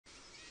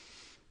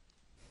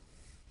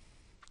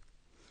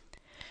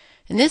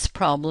In this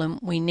problem,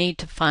 we need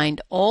to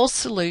find all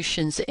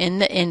solutions in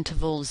the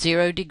interval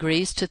 0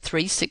 degrees to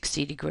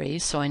 360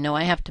 degrees, so I know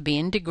I have to be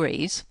in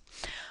degrees,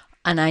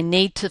 and I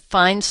need to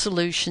find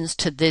solutions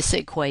to this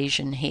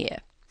equation here.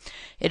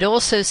 It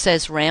also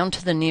says round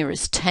to the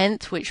nearest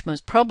tenth, which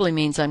most probably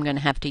means I'm going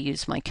to have to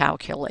use my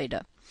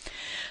calculator.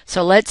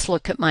 So let's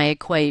look at my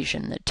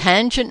equation. The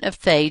tangent of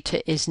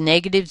theta is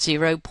negative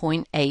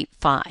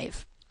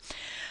 0.85.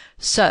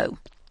 So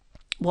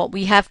what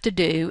we have to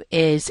do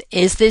is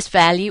this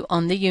value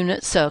on the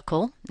unit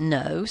circle?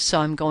 No,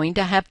 so I'm going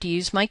to have to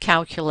use my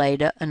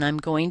calculator, and I'm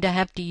going to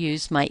have to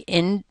use my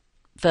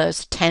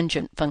inverse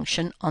tangent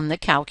function on the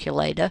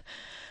calculator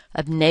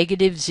of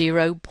negative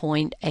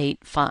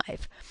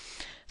 0.85.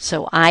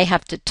 So I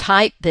have to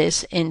type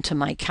this into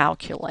my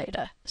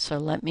calculator. So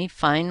let me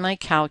find my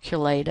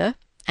calculator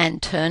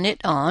and turn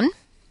it on.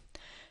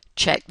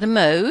 Check the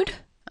mode.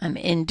 I'm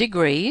in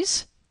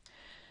degrees.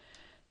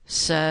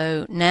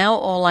 So now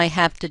all I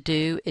have to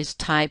do is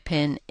type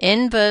in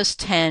inverse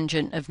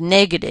tangent of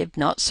negative,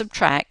 not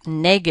subtract,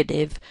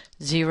 negative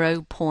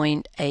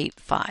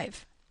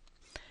 0.85.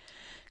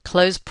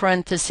 Close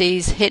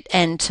parentheses, hit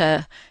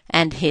enter,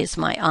 and here's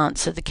my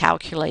answer the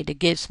calculator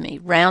gives me.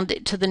 Round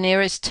it to the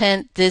nearest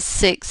tenth. This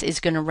 6 is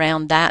going to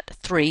round that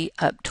 3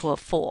 up to a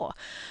 4.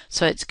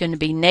 So it's going to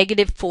be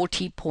negative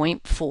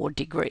 40.4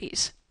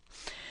 degrees.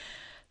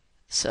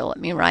 So let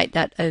me write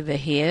that over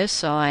here.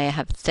 So I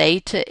have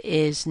theta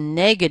is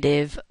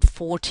negative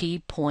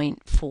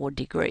 40.4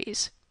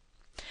 degrees.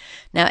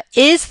 Now,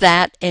 is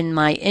that in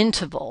my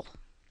interval?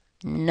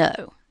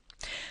 No.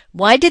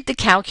 Why did the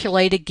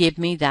calculator give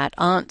me that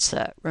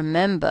answer?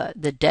 Remember,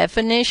 the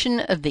definition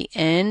of the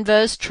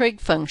inverse trig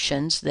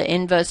functions, the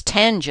inverse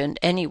tangent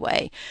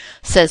anyway,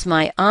 says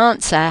my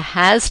answer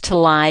has to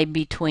lie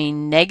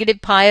between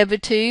negative pi over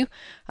 2,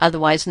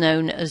 otherwise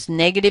known as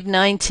negative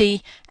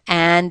 90,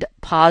 and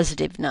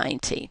positive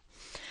 90.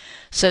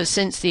 So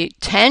since the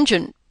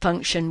tangent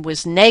function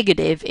was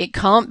negative, it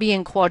can't be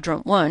in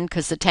quadrant 1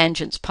 because the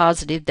tangent's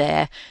positive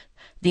there.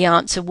 The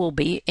answer will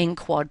be in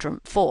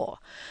quadrant 4.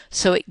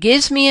 So it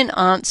gives me an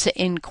answer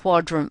in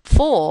quadrant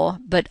 4,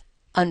 but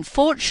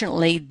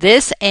unfortunately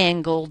this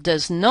angle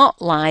does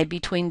not lie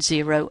between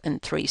 0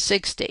 and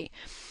 360.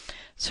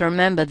 So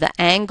remember, the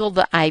angle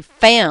that I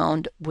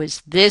found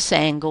was this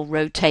angle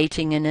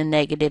rotating in a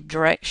negative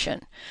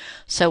direction.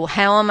 So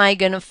how am I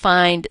going to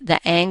find the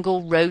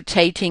angle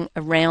rotating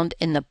around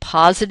in the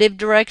positive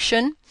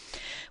direction?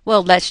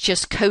 Well, that's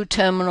just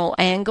coterminal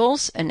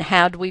angles. And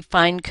how do we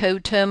find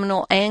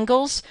coterminal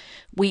angles?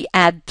 We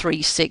add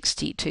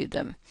 360 to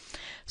them.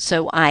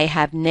 So I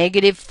have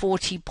negative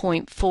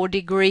 40.4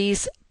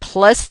 degrees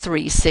plus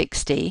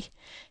 360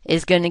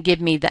 is going to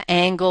give me the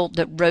angle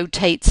that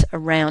rotates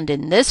around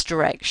in this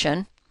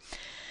direction.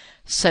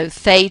 So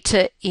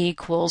theta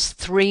equals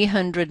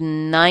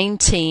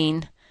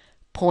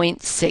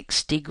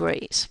 319.6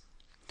 degrees.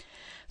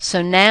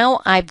 So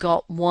now I've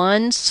got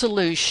one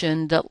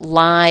solution that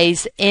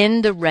lies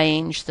in the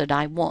range that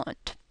I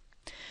want.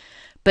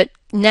 But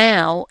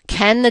now,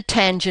 can the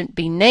tangent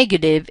be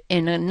negative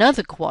in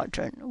another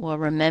quadrant? Well,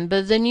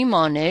 remember the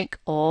mnemonic,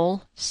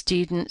 all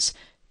students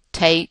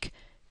take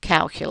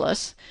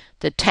calculus.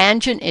 The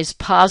tangent is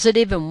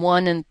positive in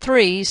 1 and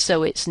 3,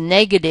 so it's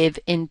negative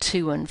in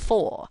 2 and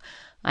 4.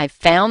 I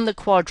found the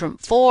quadrant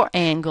 4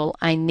 angle.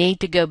 I need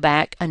to go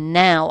back, and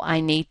now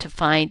I need to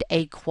find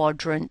a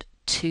quadrant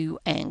 2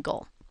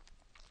 angle.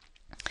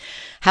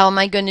 How am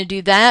I going to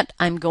do that?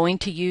 I'm going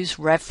to use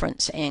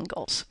reference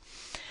angles,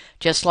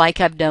 just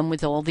like I've done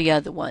with all the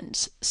other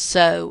ones.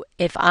 So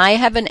if I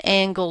have an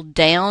angle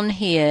down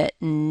here,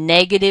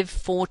 negative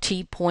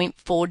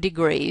 40.4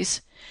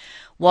 degrees,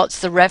 what's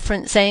the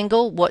reference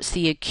angle? What's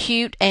the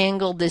acute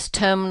angle this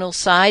terminal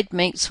side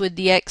makes with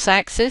the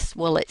x-axis?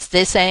 Well, it's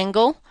this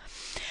angle.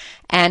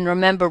 And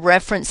remember,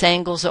 reference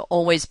angles are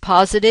always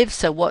positive,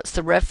 so what's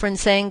the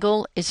reference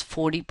angle? Is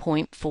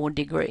 40.4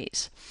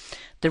 degrees.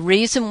 The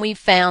reason we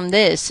found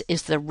this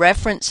is the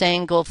reference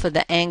angle for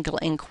the angle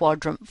in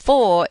quadrant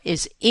 4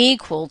 is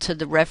equal to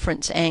the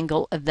reference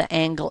angle of the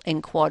angle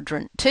in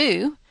quadrant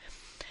 2.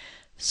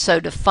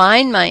 So to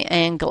find my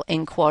angle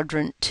in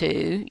quadrant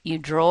 2, you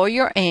draw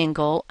your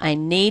angle. I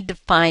need to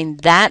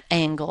find that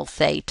angle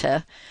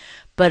theta,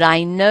 but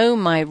I know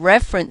my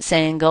reference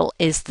angle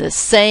is the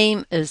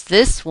same as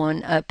this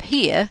one up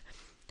here,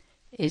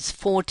 is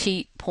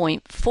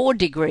 40.4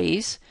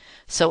 degrees.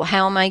 So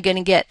how am I going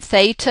to get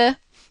theta?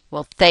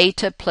 Well,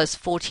 theta plus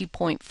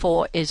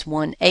 40.4 is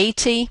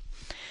 180.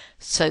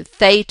 So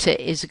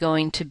theta is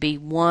going to be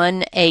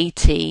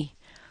 180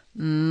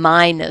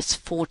 minus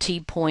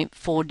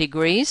 40.4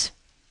 degrees.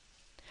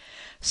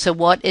 So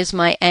what is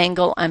my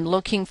angle I'm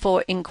looking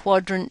for in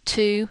quadrant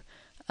 2?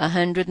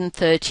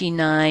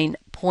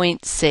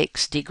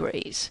 139.6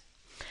 degrees.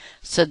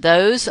 So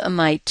those are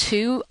my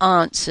two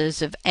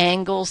answers of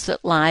angles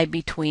that lie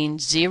between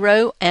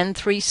 0 and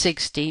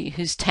 360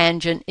 whose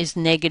tangent is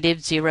negative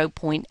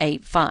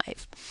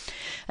 0.85.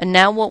 And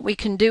now what we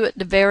can do at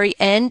the very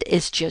end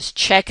is just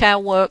check our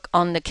work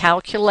on the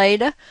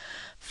calculator,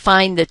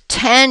 find the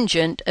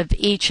tangent of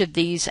each of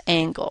these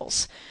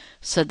angles.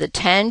 So the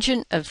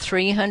tangent of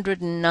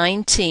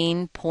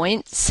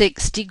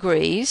 319.6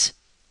 degrees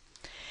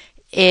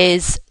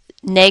is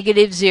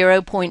negative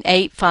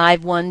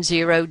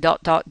 0.8510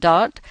 dot dot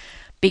dot.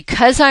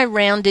 Because I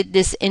rounded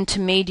this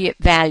intermediate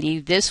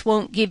value, this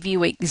won't give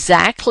you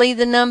exactly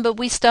the number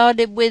we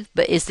started with,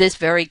 but is this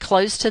very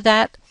close to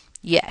that?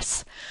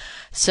 Yes.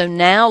 So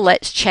now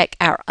let's check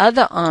our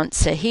other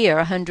answer here,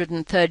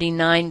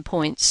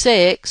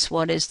 139.6.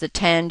 What is the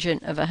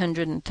tangent of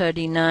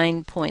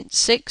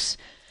 139.6?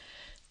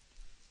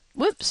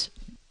 Whoops.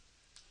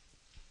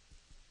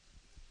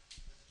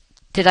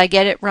 Did I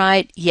get it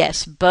right?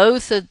 Yes,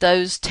 both of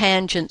those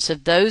tangents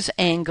of those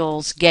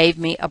angles gave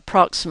me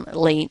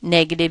approximately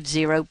negative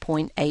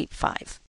 0.85.